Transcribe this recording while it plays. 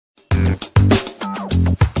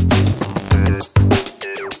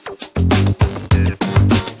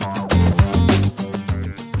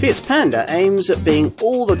Fiat's Panda aims at being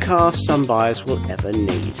all the car some buyers will ever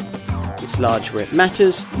need. It's large where it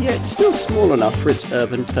matters, yet still small enough for its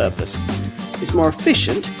urban purpose. It's more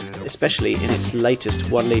efficient, especially in its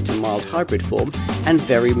latest 1 litre mild hybrid form, and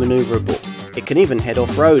very manoeuvrable. It can even head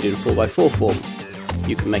off-road in 4x4 form.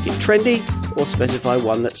 You can make it trendy or specify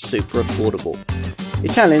one that's super affordable.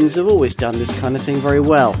 Italians have always done this kind of thing very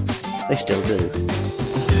well. They still do.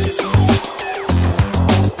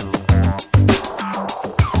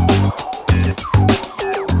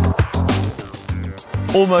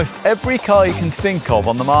 Almost every car you can think of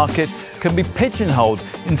on the market can be pigeonholed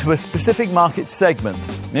into a specific market segment.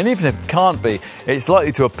 And even if it can't be, it's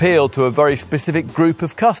likely to appeal to a very specific group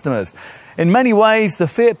of customers. In many ways, the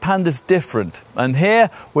Fiat Panda's different. And here,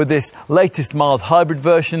 with this latest mild hybrid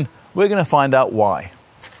version, we're going to find out why.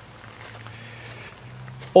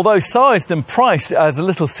 Although sized and priced as a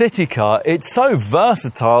little city car, it's so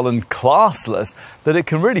versatile and classless that it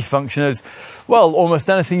can really function as, well, almost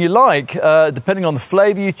anything you like. Depending on the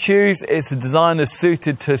flavour you choose, it's a design as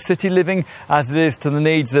suited to city living as it is to the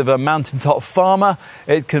needs of a mountaintop farmer.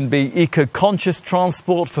 It can be eco-conscious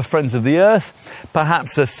transport for friends of the earth,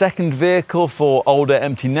 perhaps a second vehicle for older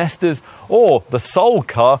empty nesters, or the sole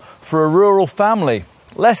car for a rural family.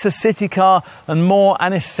 Less a city car and more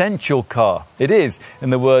an essential car. It is, in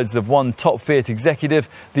the words of one top Fiat executive,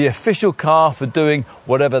 the official car for doing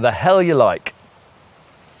whatever the hell you like.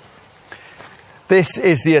 This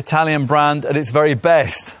is the Italian brand at its very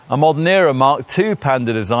best. A modern era Mark II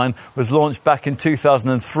Panda design was launched back in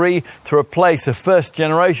 2003 to replace a first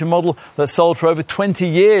generation model that sold for over 20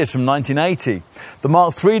 years from 1980. The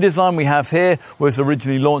Mark III design we have here was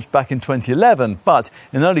originally launched back in 2011, but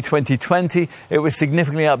in early 2020 it was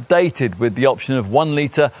significantly updated with the option of 1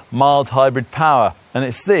 litre mild hybrid power. And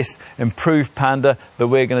it's this improved Panda that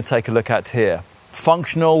we're going to take a look at here.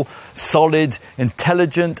 Functional, solid,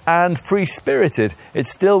 intelligent and free-spirited.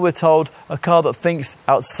 It's still, we're told, a car that thinks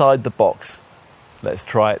outside the box. Let's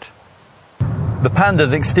try it. The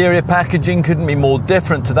Panda's exterior packaging couldn't be more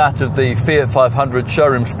different to that of the Fiat 500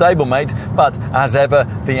 showroom stablemate, but as ever,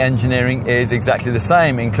 the engineering is exactly the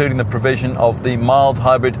same, including the provision of the mild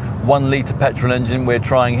hybrid 1 litre petrol engine we're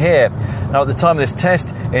trying here. Now, at the time of this test,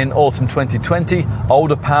 in autumn 2020,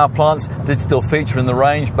 older power plants did still feature in the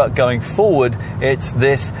range, but going forward, it's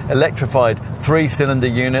this electrified 3-cylinder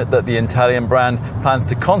unit that the Italian brand plans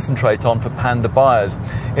to concentrate on for Panda buyers.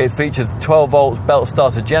 It features a 12-volt belt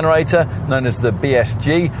starter generator, known as the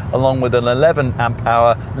BSG, along with an 11 amp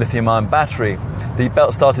hour lithium-ion battery. The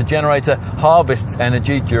belt starter generator harvests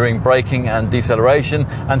energy during braking and deceleration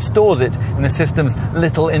and stores it in the system's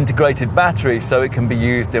little integrated battery, so it can be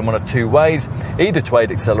used in one of two ways, either to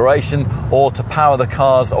aid acceleration or to power the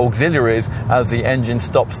car's auxiliaries as the engine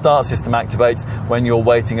stop-start system activates when you're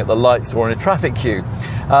waiting at the lights or in a traffic queue.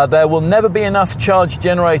 There will never be enough charge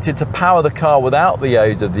generated to power the car without the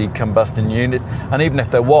aid of the combustion unit, and even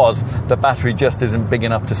if there was, the battery just isn't big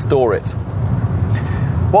enough to store it.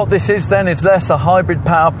 What this is then is less a hybrid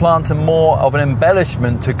power plant and more of an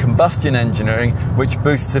embellishment to combustion engineering, which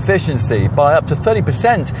boosts efficiency by up to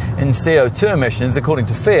 30% in CO2 emissions, according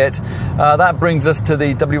to Fiat. That brings us to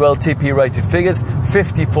the WLTP rated figures,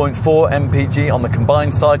 50.4 mpg on the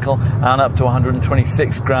combined cycle and up to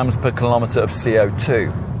 126 grams per kilometre of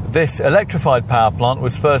CO2. This electrified power plant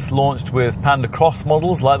was first launched with Panda Cross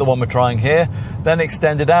models like the one we're trying here, then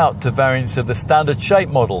extended out to variants of the standard shape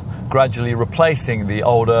model, gradually replacing the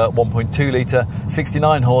older 1.2 litre,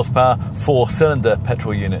 69 horsepower, 4-cylinder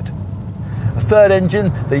petrol unit. A third engine,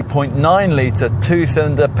 the 0.9 litre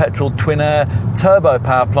 2-cylinder petrol twin-air turbo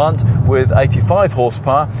power plant with 85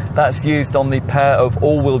 horsepower. That's used on the pair of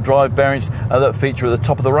all-wheel drive variants that feature at the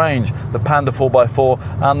top of the range, the Panda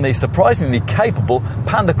 4x4 and the surprisingly capable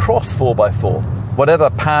Panda Cross 4x4. Whatever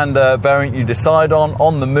Panda variant you decide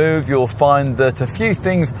on the move you'll find that a few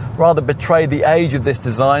things rather betray the age of this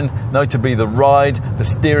design, notably the ride, the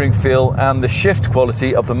steering feel and the shift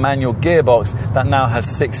quality of the manual gearbox that now has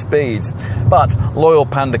 6 speeds. But loyal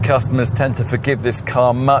Panda customers tend to forgive this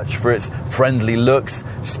car much for its friendly looks,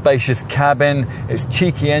 spacious cabin, its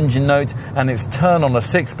cheeky engine note and its turn on a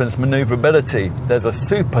sixpence manoeuvrability. There's a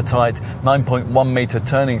super tight 9.1 metre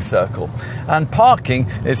turning circle. And parking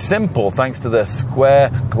is simple thanks to the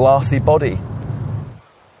square, glassy body.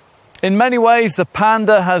 In many ways, the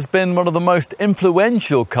Panda has been one of the most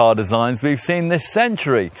influential car designs we've seen this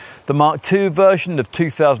century. The Mark II version of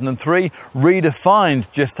 2003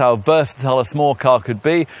 redefined just how versatile a small car could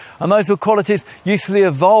be, and those were qualities usefully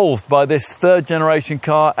evolved by this third generation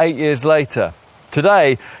car 8 years later.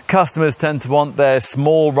 Today, customers tend to want their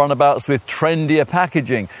small runabouts with trendier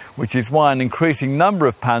packaging, which is why an increasing number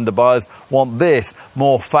of Panda buyers want this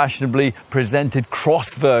more fashionably presented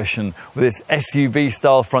cross version with its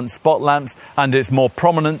SUV-style front spot lamps and its more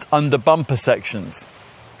prominent under-bumper sections.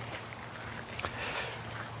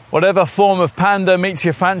 Whatever form of Panda meets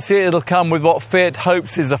your fancy, it'll come with what Fiat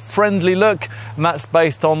hopes is a friendly look, and that's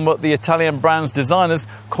based on what the Italian brand's designers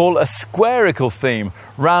call a squarical theme.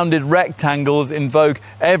 Rounded rectangles in vogue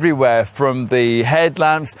everywhere, from the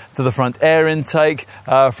headlamps to the front air intake,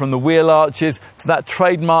 from the wheel arches to that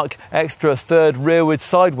trademark extra third rearward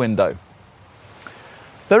side window.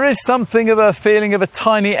 There is something of a feeling of a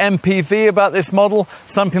tiny MPV about this model,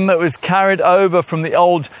 something that was carried over from the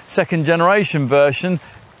old second generation version.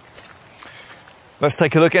 Let's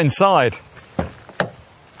take a look inside.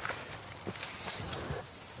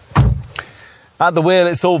 At the wheel,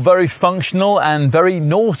 it's all very functional and very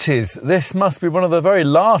noughties. This must be one of the very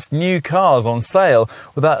last new cars on sale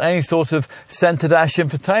without any sort of centre dash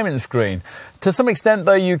infotainment screen. To some extent,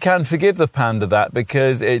 though, you can forgive the Panda that,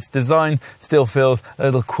 because its design still feels a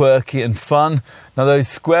little quirky and fun. Now, those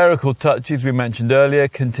squarical touches we mentioned earlier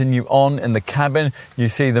continue on in the cabin. You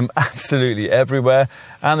see them absolutely everywhere.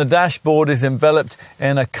 And the dashboard is enveloped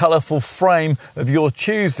in a colourful frame of your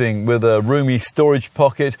choosing, with a roomy storage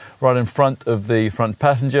pocket right in front of the front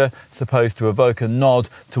passenger, supposed to evoke a nod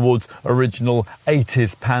towards original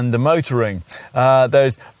 80s Panda motoring.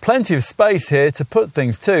 There's plenty of space here to put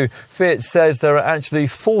things too. Fiat says there are actually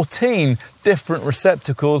 14 different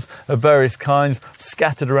receptacles of various kinds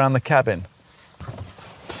scattered around the cabin.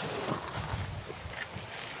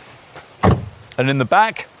 And in the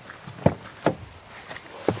back,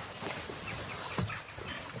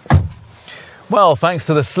 well, thanks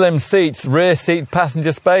to the slim seats, rear seat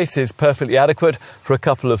passenger space is perfectly adequate for a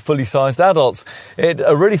couple of fully sized adults. It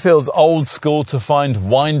really feels old school to find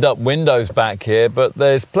wind-up windows back here, but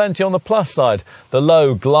there's plenty on the plus side. The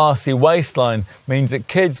low, glassy waistline means that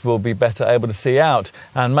kids will be better able to see out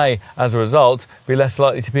and may, as a result, be less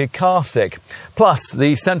likely to be car sick. Plus,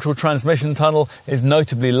 the central transmission tunnel is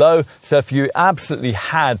notably low, so if you absolutely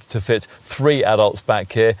had to fit 3 adults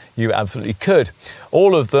back here, you absolutely could.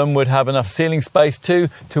 All of them would have enough ceiling space too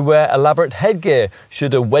to wear elaborate headgear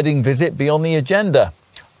should a wedding visit be on the agenda.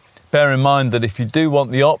 Bear in mind that if you do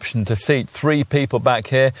want the option to seat 3 people back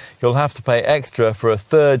here, you'll have to pay extra for a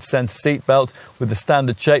third centre seat belt with the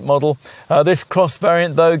standard shape model. This cross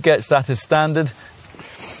variant, though, gets that as standard.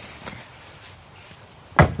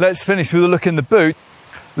 Let's finish with a look in the boot.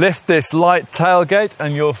 Lift this light tailgate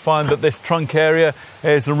and you'll find that this trunk area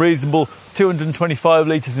is a reasonable 225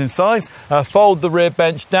 litres in size. Fold the rear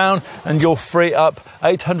bench down and you'll free up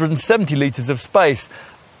 870 litres of space.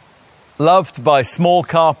 Loved by small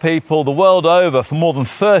car people the world over for more than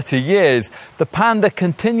 30 years, the Panda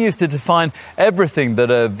continues to define everything that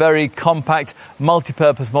a very compact,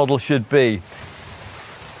 multi-purpose model should be.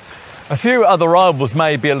 A few other rivals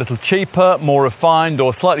may be a little cheaper, more refined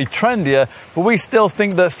or slightly trendier, but we still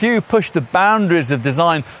think that few push the boundaries of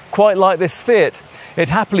design quite like this Fiat. It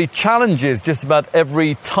happily challenges just about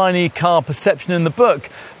every tiny car perception in the book,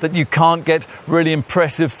 that you can't get really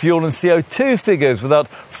impressive fuel and CO2 figures without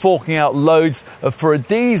forking out loads for a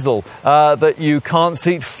diesel, that you can't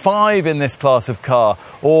seat 5 in this class of car,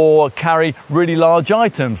 or carry really large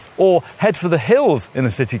items, or head for the hills in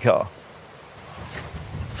a city car.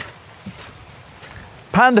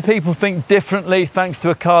 Panda people think differently thanks to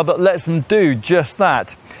a car that lets them do just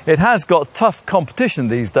that. It has got tough competition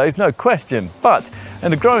these days, no question, but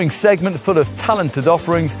in a growing segment full of talented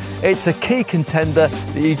offerings, it's a key contender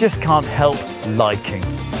that you just can't help liking.